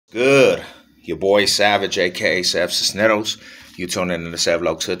Your boy Savage, aka Sav Cisneros. You tune in to the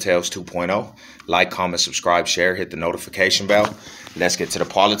Savlog Hood Tales 2.0. Like, comment, subscribe, share, hit the notification bell. Let's get to the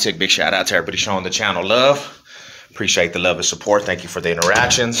politic. Big shout out to everybody showing the channel love. Appreciate the love and support. Thank you for the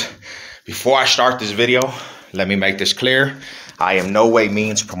interactions. Before I start this video, let me make this clear. I am no way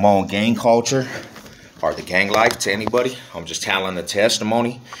means promoting gang culture or the gang life to anybody. I'm just telling the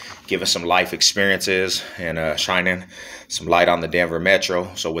testimony, giving some life experiences, and shining some light on the Denver Metro.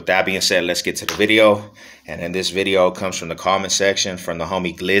 So with that being said, let's get to the video. And in this video comes from the comment section from the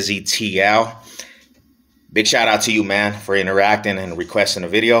homie Glizzy TL. Big shout out to you, man, for interacting and requesting a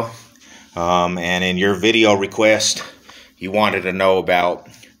video. And in your video request, you wanted to know about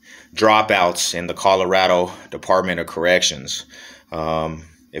dropouts in the Colorado Department of Corrections.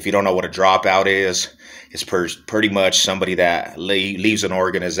 If you don't know what a dropout is, it's pretty much somebody that leaves an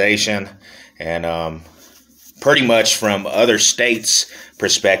organization, and pretty much from other states'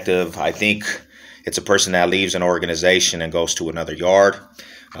 perspective, I think it's a person that leaves an organization and goes to another yard.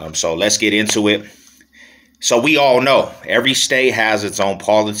 So let's get into it. So we all know every state has its own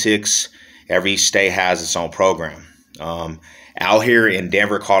politics. Every state has its own program. Out here in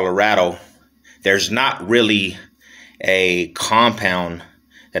Denver, Colorado, there's not really a compound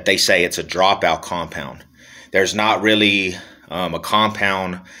that they say it's a dropout compound. There's not really a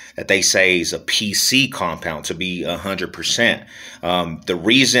compound that they say is a PC compound, to be 100%. The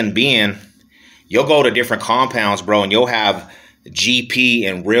reason being, you'll go to different compounds, bro, and you'll have GP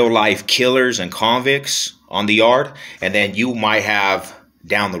and real life killers and convicts on the yard. And then you might have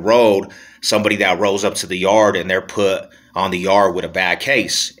down the road somebody that rolls up to the yard and they're put on the yard with a bad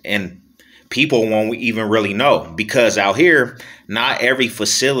case. And people won't even really know, because out here, not every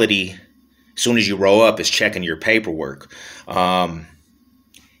facility, as soon as you roll up, is checking your paperwork. And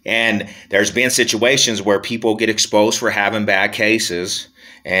there's been situations where people get exposed for having bad cases,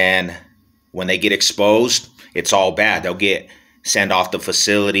 and when they get exposed, it's all bad. They'll get sent off the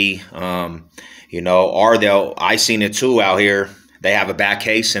facility, or I seen it too out here. They have a bad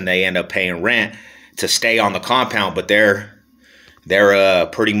case and they end up paying rent to stay on the compound, but they're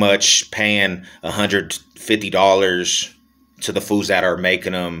pretty much paying $150 to the fools that are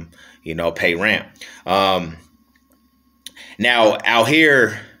making them, pay rent. Now out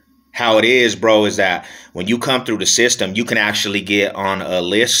here, how it is, bro, is that when you come through the system, you can actually get on a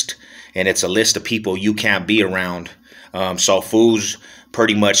list, and it's a list of people you can't be around. So fools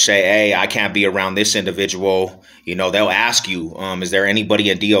pretty much say, hey, I can't be around this individual. They'll ask you, is there anybody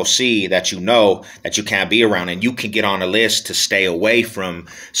in DOC that you know that you can't be around? And you can get on a list to stay away from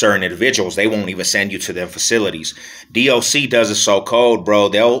certain individuals. They won't even send you to their facilities. DOC does it so cold, bro.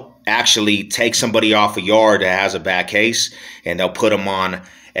 They'll actually take somebody off a yard that has a bad case, and they'll put them on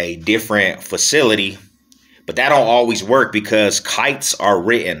a different facility. But that don't always work, because kites are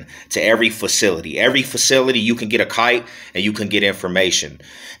written to every facility. Every facility, you can get a kite and you can get information.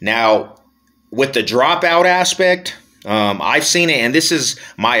 Now, with the dropout aspect, I've seen it, and this is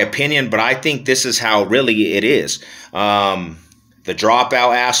my opinion, but I think this is how really it is. The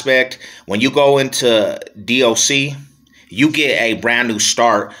dropout aspect, when you go into DOC, you get a brand new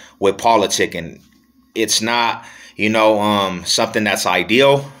start with politicking. It's not, something that's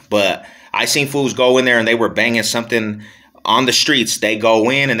ideal, but I seen fools go in there and they were banging something on the streets. They go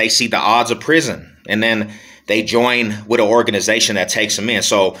in and they see the odds of prison, and then they join with an organization that takes them in.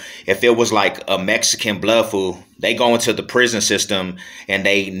 So if it was like a Mexican blood fool, they go into the prison system and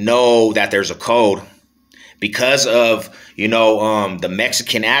they know that there's a code. Because of, the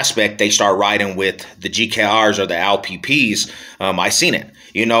Mexican aspect, they start riding with the GKRs or the LPPs. I seen it.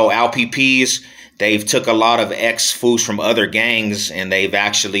 LPPs, they've took a lot of ex-fools from other gangs, and they've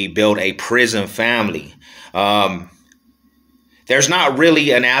actually built a prison family. There's not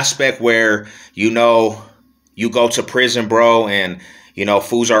really an aspect where, you go to prison, bro, and,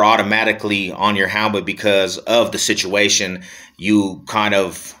 fools are automatically on your helmet because of the situation. You kind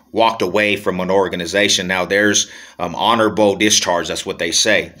of walked away from an organization. Now, there's honorable discharge. That's what they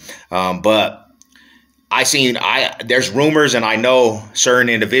say. But there's rumors, and I know certain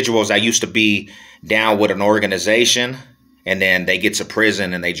individuals that used to be down with an organization, and then they get to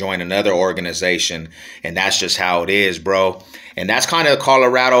prison and they join another organization, and that's just how it is, bro. And that's kind of the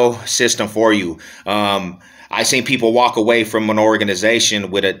Colorado system for you. I seen people walk away from an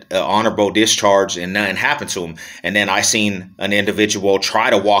organization with an honorable discharge and nothing happened to them. And then I seen an individual try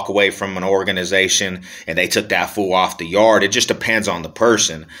to walk away from an organization and they took that fool off the yard. It just depends on the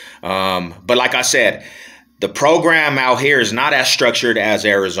person. But like I said, the program out here is not as structured as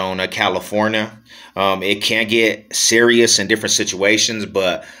Arizona, California. It can get serious in different situations,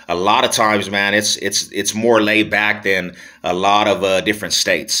 but a lot of times, man, it's more laid back than a lot of different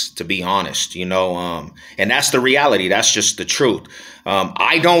states, to be honest, you know. And that's the reality. That's just the truth.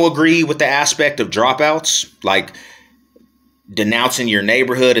 I don't agree with the aspect of dropouts, like denouncing your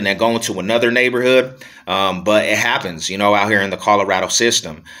neighborhood and then going to another neighborhood. But it happens, you know, out here in the Colorado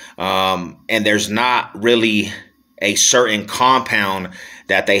system. And there's not really a certain compound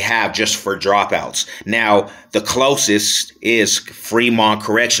that they have just for dropouts. Now, the closest is Fremont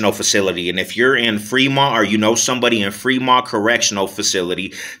Correctional Facility. And if you're in Fremont or you know somebody in Fremont Correctional Facility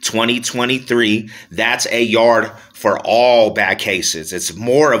 2023, that's a yard for all bad cases. It's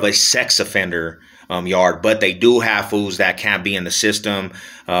more of a sex offender yard, but they do have fools that can't be in the system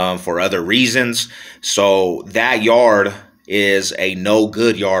for other reasons. So that yard is a no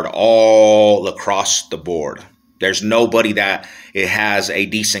good yard all across the board. There's nobody that it has a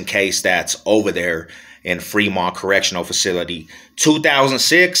decent case that's over there in Fremont Correctional Facility.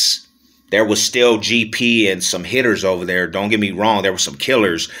 2006, there was still GP and some hitters over there. Don't get me wrong, there were some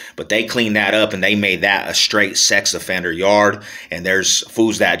killers, but they cleaned that up and they made that a straight sex offender yard. And there's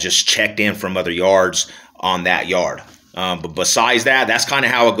fools that just checked in from other yards on that yard. But besides that, that's kind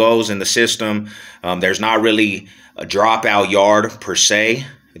of how it goes in the system. There's not really a dropout yard per se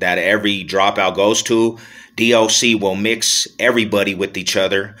that every dropout goes to. DOC will mix everybody with each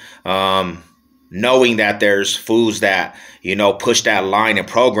other, knowing that there's fools that, you know, push that line and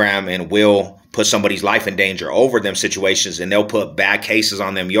program and will put somebody's life in danger over them situations, and they'll put bad cases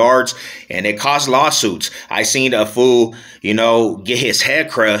on them yards, and it caused lawsuits. I seen a fool, you know, get his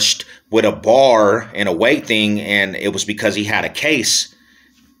head crushed with a bar and a weight thing, and it was because he had a case,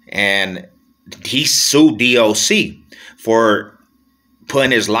 and he sued DOC for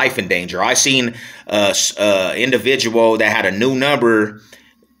putting his life in danger. I seen a individual that had a new number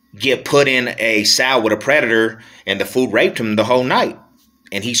get put in a cell with a predator, and the fool raped him the whole night,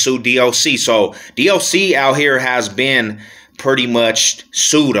 and he sued DOC. So DOC out here has been pretty much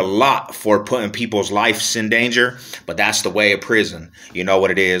sued a lot for putting people's lives in danger, but that's the way of prison. You know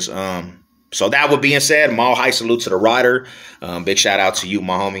what it is. So that with being said, Mall high salute to the rider. Big shout out to you,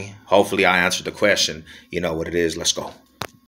 my homie. Hopefully I answered the question. You know what it is. Let's go.